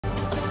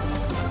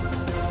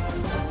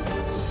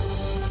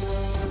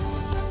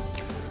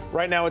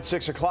Right now at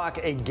 6 o'clock,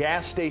 a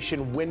gas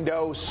station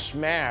window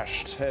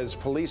smashed as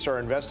police are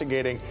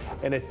investigating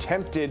an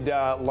attempted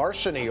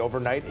larceny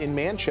overnight in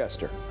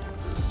Manchester.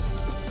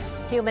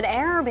 Human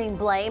error being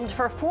blamed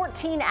for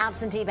 14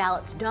 absentee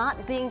ballots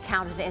not being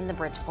counted in the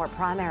Bridgeport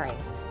primary.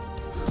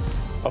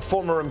 A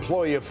former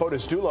employee of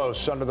Fotis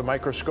Dulos under the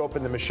microscope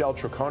in the Michelle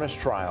Troconis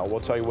trial.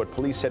 We'll tell you what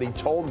police said he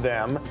told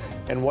them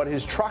and what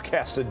his truck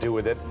has to do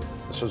with it.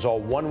 This was all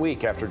 1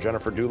 week after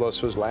Jennifer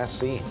Dulos was last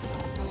seen.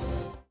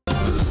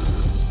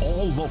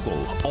 All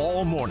local,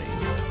 all morning.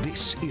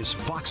 This is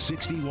Fox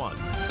 61,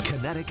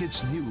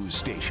 Connecticut's news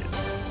station.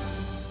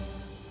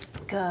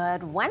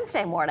 Good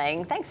Wednesday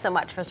morning. Thanks so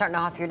much for starting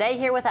off your day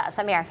here with us.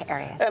 I'm Erica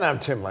Arias. And I'm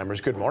Tim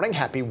Lammers. Good morning.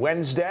 Happy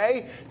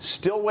Wednesday.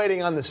 Still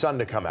waiting on the sun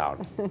to come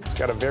out. It's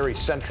got a very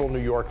central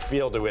New York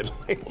feel to it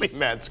lately,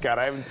 Matt Scott.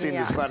 I haven't seen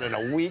the sun in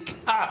a week.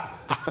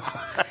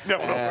 I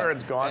don't know where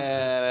it's gone.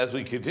 And as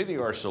we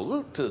continue our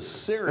salute to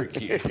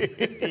Syracuse.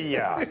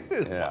 Yeah.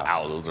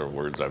 Wow, those are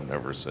words I've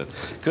never said.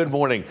 Good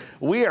morning.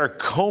 We are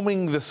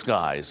combing the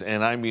skies,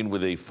 and I mean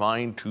with a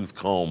fine-tooth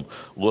comb,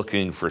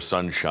 looking for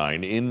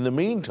sunshine. In the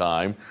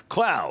meantime,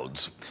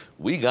 clouds.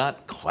 We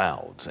got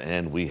clouds,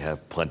 and we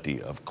have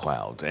plenty of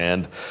clouds.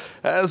 And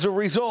as a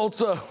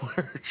result,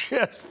 we're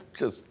just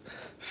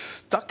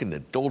stuck in the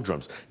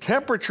doldrums.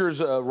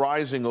 Temperatures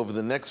rising over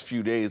the next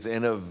few days,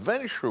 and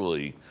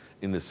eventually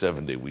in the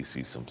 7-day we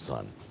see some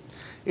sun.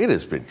 It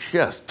has been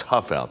just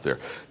tough out there,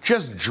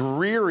 just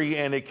dreary,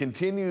 and it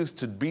continues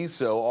to be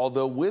so,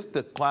 although with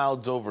the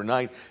clouds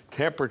overnight,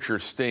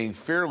 temperatures staying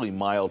fairly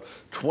mild.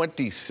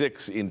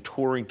 26 in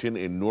Torrington,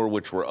 in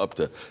Norwich, we're up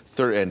to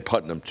 30, and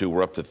Putnam too,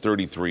 we're up to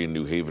 33 in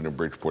New Haven and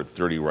Bridgeport,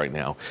 30 right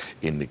now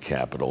in the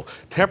capital.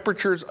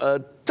 Temperatures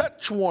a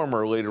touch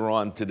warmer later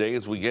on today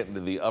as we get into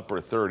the upper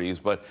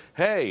 30s, but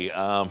hey,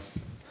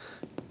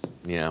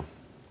 yeah.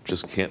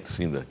 Just can't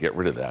seem to get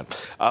rid of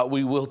that.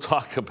 We will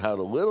talk about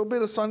a little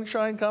bit of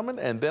sunshine coming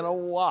and then a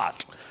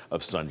lot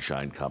of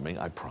sunshine coming,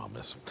 I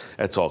promise.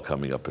 That's all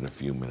coming up in a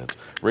few minutes.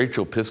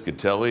 Rachel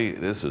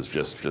Piscatelli, this is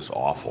just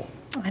awful.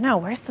 I know,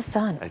 where's the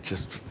sun? I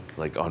just,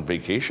 like on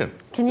vacation.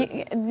 Can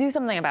you do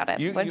something about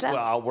it? Well,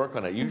 I'll work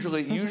on it.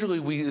 Usually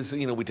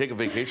we take a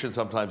vacation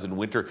sometimes in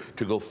winter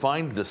to go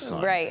find the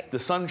sun. Right. The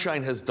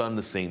sunshine has done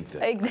the same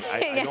thing.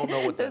 Exactly. I don't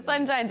know what that The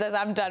sunshine says,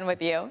 I'm done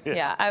with you.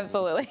 Yeah,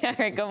 absolutely. All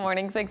right, good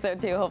morning,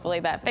 6:02. Hopefully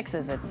that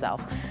fixes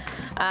itself.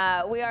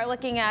 We are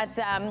looking at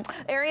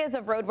areas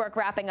of road work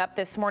wrapping up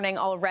this morning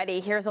already.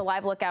 Here's a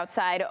live look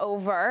outside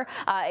over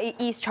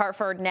East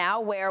Hartford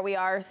now, where we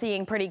are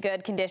seeing pretty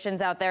good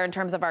conditions out there in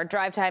terms of our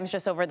drive times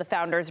just over the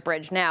Founders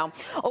Bridge now.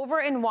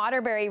 Over in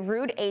Waterbury,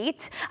 Route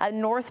 8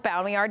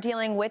 northbound, we are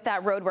dealing with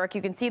that road work.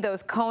 You can see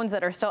those cones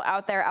that are still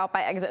out there out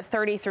by exit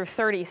 30 through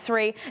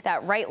 33.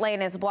 That right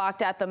lane is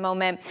blocked at the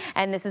moment,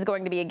 and this is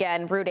going to be,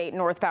 again, Route 8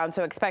 northbound,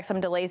 so expect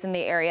some delays in the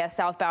area.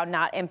 Southbound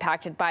not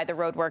impacted by the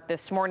road work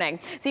this morning.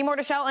 Seymour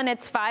to Shelton,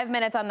 it's 5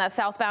 minutes on that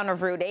southbound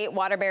of Route 8.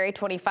 Waterbury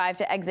 25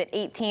 to exit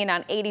 18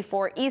 on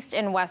 84 east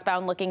and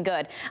westbound, looking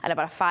good at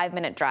about a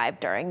 5-minute drive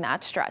during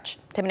that stretch.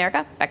 Tim and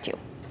Erica, back to you.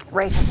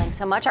 Rachel, thanks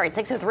so much. All right,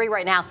 6:03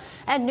 right now.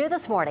 And new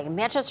this morning,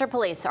 Manchester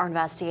police are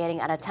investigating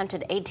an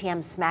attempted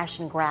ATM smash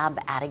and grab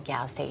at a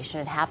gas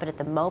station. It happened at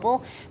the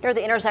Mobile near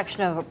the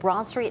intersection of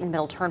Broad Street and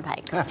Middle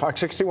Turnpike.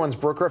 Fox 61's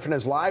Brooke Griffin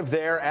is live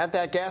there at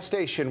that gas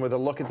station with a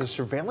look at the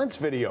surveillance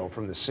video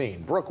from the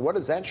scene. Brooke, what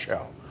does that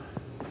show?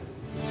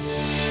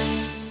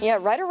 Yeah,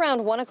 right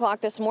around 1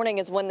 o'clock this morning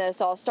is when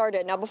this all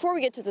started. Now, before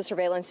we get to the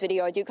surveillance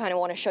video, I do kind of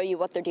want to show you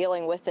what they're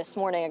dealing with this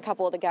morning. A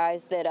couple of the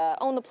guys that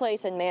own the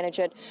place and manage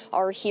it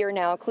are here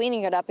now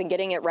cleaning it up and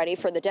getting it ready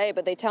for the day.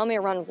 But they tell me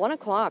around 1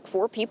 o'clock,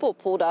 4 people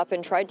pulled up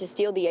and tried to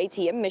steal the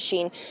ATM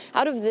machine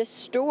out of this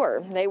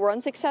store. They were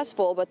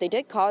unsuccessful, but they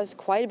did cause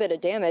quite a bit of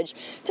damage.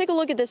 Take a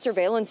look at this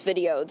surveillance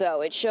video,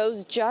 though. It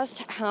shows just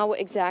how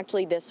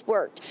exactly this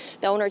worked.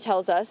 The owner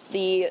tells us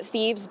the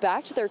thieves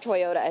backed their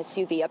Toyota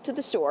SUV up to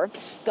the store,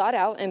 got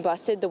out and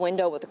busted the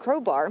window with a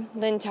crowbar,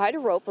 then tied a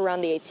rope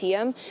around the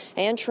ATM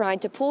and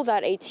tried to pull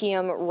that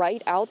ATM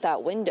right out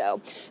that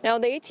window. Now,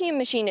 the ATM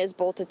machine is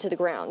bolted to the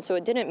ground, so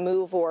it didn't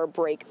move or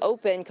break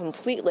open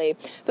completely,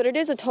 but it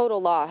is a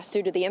total loss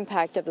due to the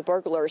impact of the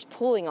burglars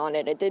pulling on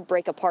it. It did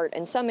break apart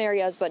in some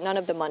areas, but none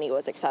of the money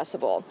was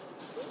accessible.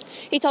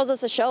 He tells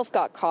us a shelf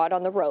got caught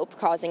on the rope,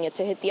 causing it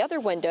to hit the other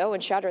window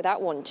and shatter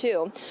that one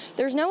too.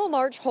 There's now a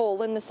large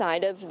hole in the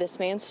side of this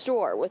man's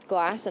store with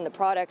glass and the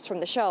products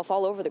from the shelf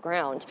all over the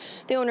ground.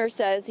 The owner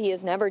says he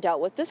has never dealt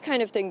with this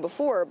kind of thing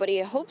before, but he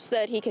hopes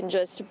that he can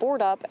just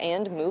board up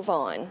and move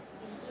on.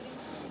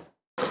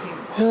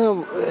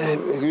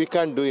 We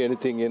can't do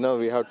anything,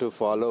 we have to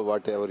follow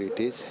whatever it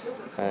is.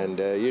 And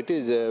it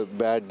is a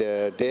bad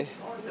day,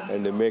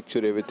 and make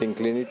sure everything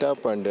clean it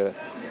up and,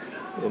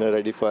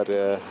 ready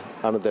for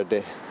another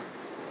day.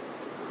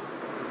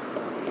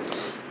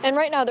 And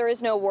right now there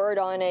is no word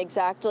on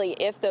exactly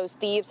if those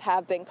thieves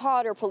have been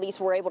caught or police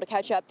were able to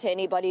catch up to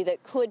anybody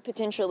that could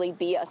potentially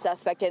be a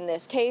suspect in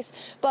this case.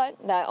 But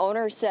that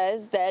owner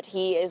says that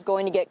he is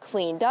going to get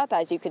cleaned up.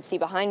 As you can see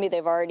behind me,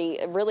 they've already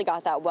really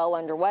got that well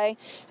underway.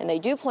 And they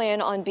do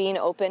plan on being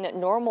open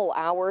normal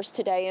hours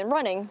today and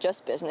running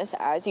just business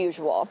as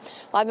usual.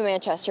 Live in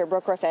Manchester,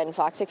 Brooke Griffin,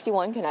 Fox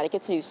 61,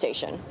 Connecticut's news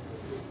station.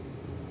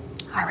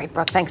 All right,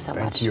 Brooke, thanks so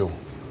much. Thank you.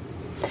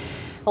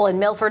 Well, in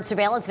Milford,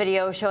 surveillance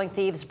video showing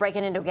thieves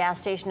breaking into a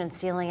gas station and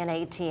stealing an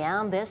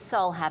ATM. This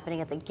all happening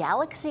at the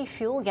Galaxy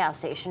Fuel gas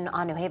station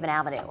on New Haven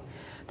Avenue.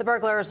 The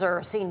burglars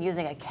are seen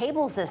using a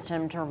cable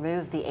system to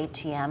remove the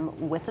ATM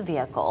with the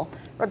vehicle,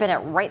 ripping it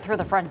right through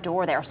the front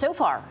door there. So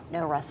far,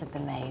 no arrests have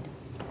been made.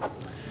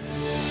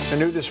 And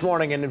new this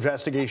morning, an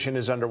investigation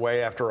is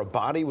underway after a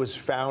body was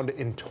found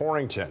in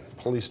Torrington.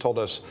 Police told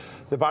us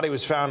the body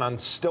was found on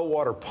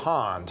Stillwater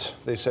Pond.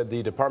 They said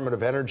the Department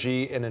of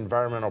Energy and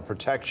Environmental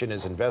Protection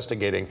is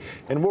investigating,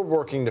 and we're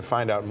working to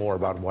find out more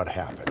about what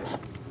happened.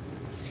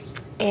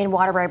 In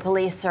Waterbury,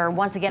 police are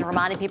once again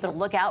reminding people to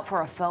look out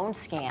for a phone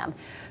scam.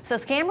 So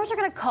scammers are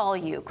going to call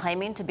you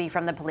claiming to be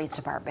from the police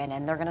department,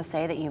 and they're going to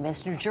say that you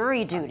missed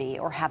jury duty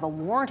or have a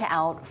warrant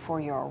out for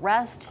your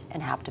arrest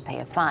and have to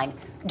pay a fine.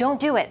 Don't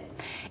do it.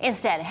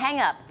 Instead, hang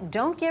up.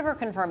 Don't give or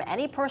confirm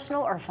any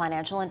personal or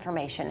financial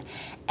information.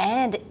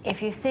 And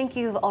if you think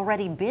you've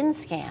already been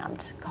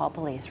scammed, call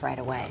police right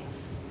away.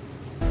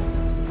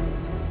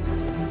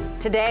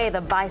 Today, the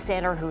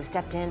bystander who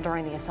stepped in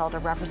during the assault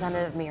of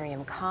Representative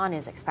Miriam Khan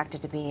is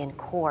expected to be in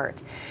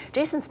court.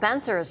 Jason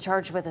Spencer is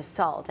charged with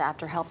assault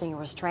after helping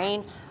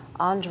restrain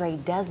Andre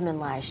Desmond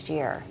last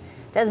year.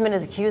 Desmond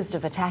is accused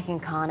of attacking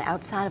Khan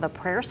outside of a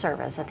prayer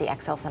service at the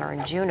XL Center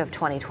in June of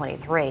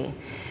 2023.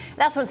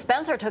 That's when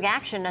Spencer took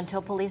action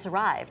until police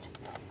arrived.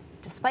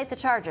 Despite the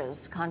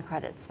charges, Khan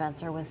credits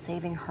Spencer with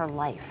saving her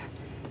life.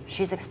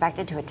 She's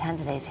expected to attend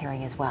today's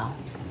hearing as well.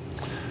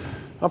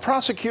 Now,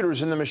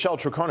 prosecutors in the Michelle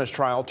Troconis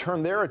trial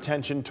turned their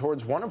attention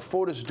towards one of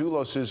Fotis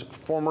Doulos'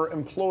 former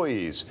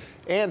employees,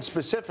 and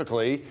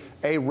specifically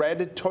a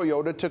red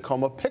Toyota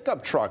Tacoma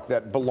pickup truck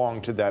that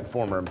belonged to that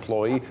former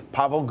employee,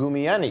 Pavel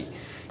Gumieni.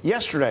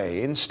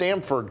 Yesterday in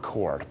Stamford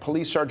Court,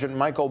 Police Sergeant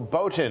Michael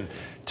Boughton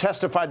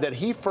testified that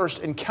he first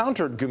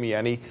encountered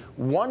Gumieni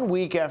 1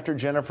 week after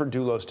Jennifer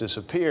Doulos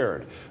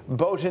disappeared.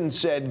 Boughton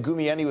said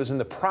Gumieni was in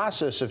the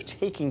process of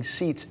taking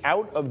seats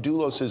out of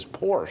Doulos'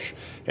 Porsche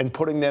and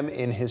putting them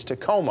in his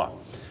Tacoma.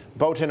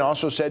 Boughton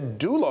also said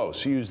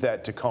Doulos used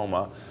that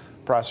Tacoma.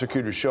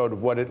 Prosecutors showed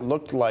what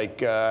looked like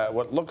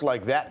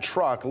that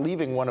truck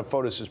leaving one of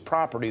Fotis'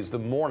 properties the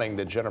morning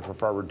that Jennifer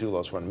Farber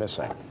Doulos went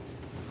missing.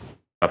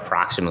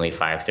 Approximately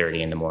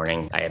 5:30 in the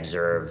morning, I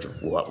observed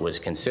what was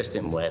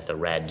consistent with a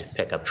red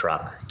pickup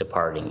truck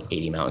departing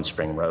 80 Mountain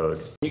Spring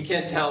Road. You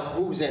can't tell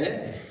who's in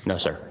it? No,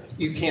 sir.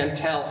 You can't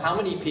tell how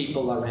many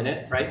people are in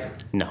it, right?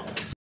 No.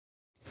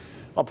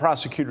 Well,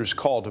 prosecutors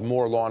called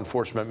more law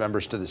enforcement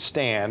members to the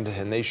stand,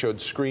 and they showed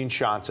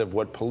screenshots of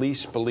what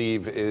police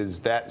believe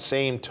is that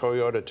same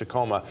Toyota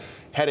Tacoma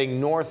heading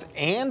north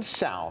and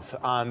south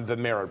on the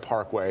Merritt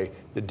Parkway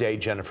the day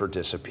Jennifer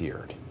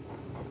disappeared.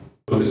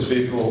 This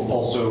vehicle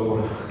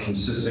also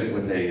consistent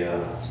with a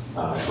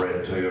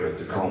red Toyota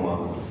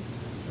Tacoma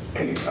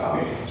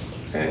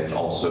and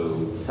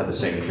also had the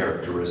same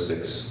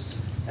characteristics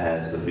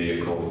as the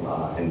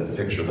vehicle in the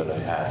picture that I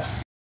had.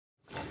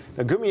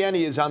 Now,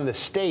 Gumieni is on the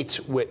state's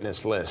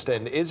witness list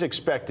and is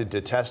expected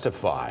to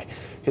testify.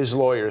 His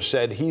lawyer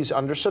said he's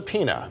under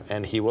subpoena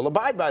and he will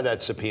abide by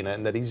that subpoena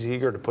and that he's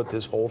eager to put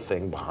this whole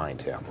thing behind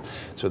him.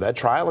 So that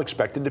trial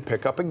expected to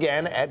pick up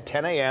again at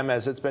 10 a.m.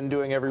 as it's been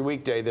doing every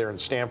weekday there in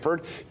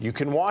Stamford. You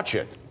can watch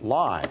it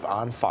live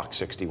on Fox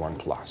 61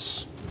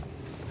 Plus.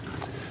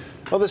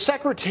 Well, the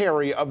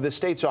secretary of the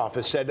state's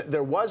office said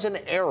there was an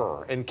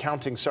error in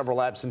counting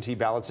several absentee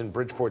ballots in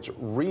Bridgeport's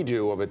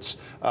redo of its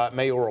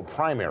mayoral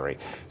primary.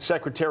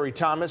 Secretary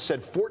Thomas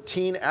said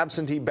 14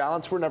 absentee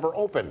ballots were never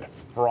opened.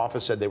 Her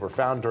office said they were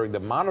found during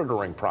the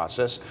monitoring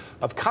process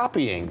of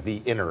copying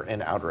the inner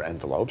and outer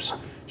envelopes.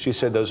 She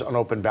said those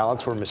unopened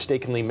ballots were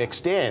mistakenly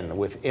mixed in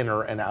with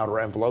inner and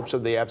outer envelopes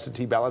of the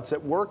absentee ballots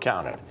that were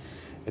counted.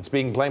 It's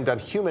being blamed on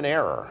human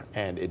error,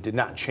 and it did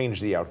not change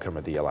the outcome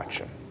of the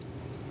election.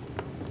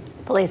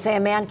 Police say a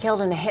man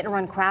killed in a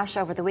hit-and-run crash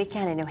over the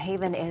weekend in New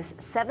Haven is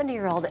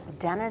 70-year-old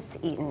Dennis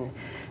Eaton.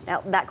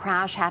 Now, that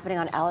crash happening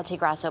on LT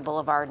Grasso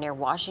Boulevard near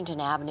Washington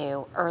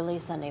Avenue early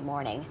Sunday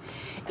morning.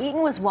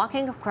 Eaton was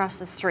walking across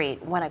the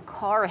street when a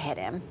car hit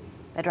him.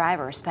 The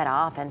driver sped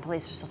off, and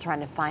police are still trying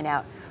to find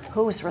out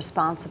who's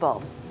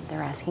responsible.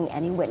 They're asking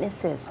any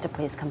witnesses to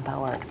please come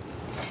forward.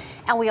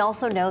 And we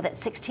also know that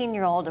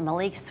 16-year-old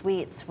Malik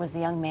Sweets was the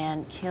young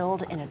man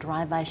killed in a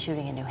drive-by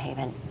shooting in New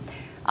Haven.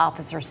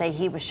 Officers say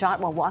he was shot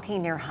while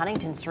walking near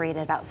Huntington Street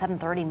at about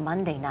 7:30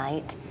 Monday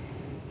night.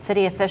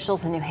 City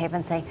officials in New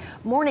Haven say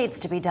more needs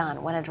to be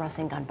done when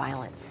addressing gun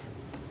violence.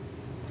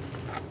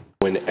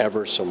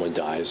 Whenever someone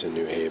dies in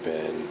New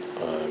Haven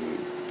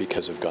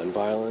because of gun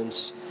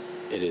violence,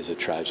 it is a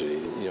tragedy.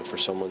 You know, for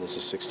someone that's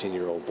a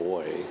 16-year-old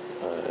boy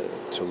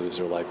to lose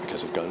their life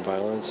because of gun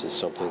violence is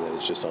something that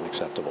is just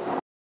unacceptable.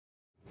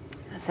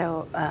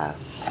 So,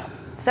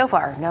 so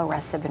far, no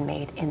arrests have been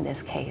made in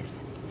this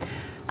case.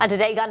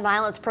 Today, gun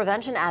violence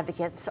prevention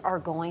advocates are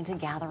going to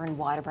gather in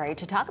Waterbury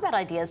to talk about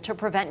ideas to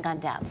prevent gun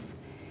deaths.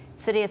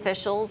 City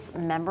officials,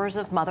 members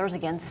of Mothers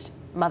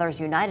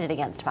United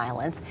Against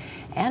Violence,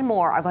 and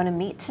more are going to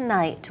meet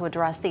tonight to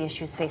address the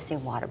issues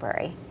facing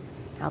Waterbury.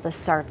 Now, this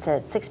starts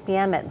at 6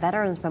 p.m. at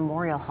Veterans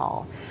Memorial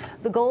Hall.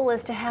 The goal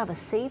is to have a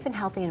safe and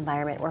healthy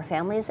environment where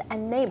families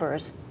and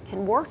neighbors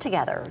can work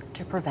together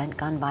to prevent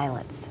gun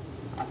violence.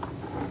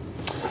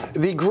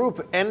 The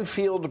group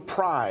Enfield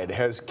Pride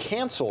has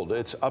canceled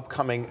its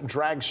upcoming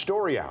Drag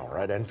Story Hour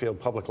at Enfield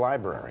Public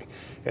Library.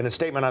 In a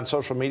statement on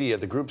social media,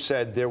 the group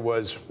said there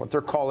was what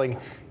they're calling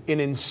an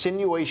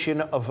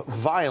insinuation of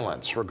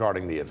violence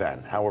regarding the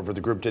event. However,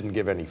 the group didn't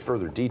give any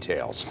further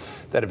details.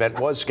 That event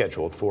was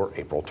scheduled for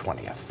April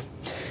 20th.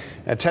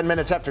 At 10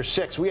 minutes after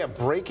 6, we have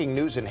breaking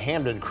news in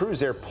Hamden. Crews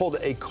there pulled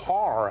a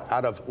car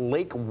out of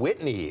Lake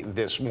Whitney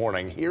this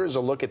morning. Here's a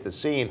look at the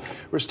scene.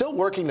 We're still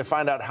working to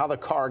find out how the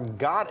car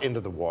got into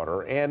the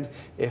water and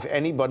if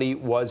anybody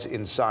was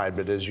inside.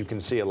 But as you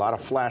can see, a lot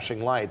of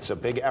flashing lights, a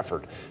big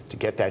effort to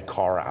get that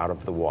car out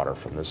of the water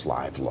from this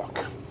live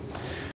look.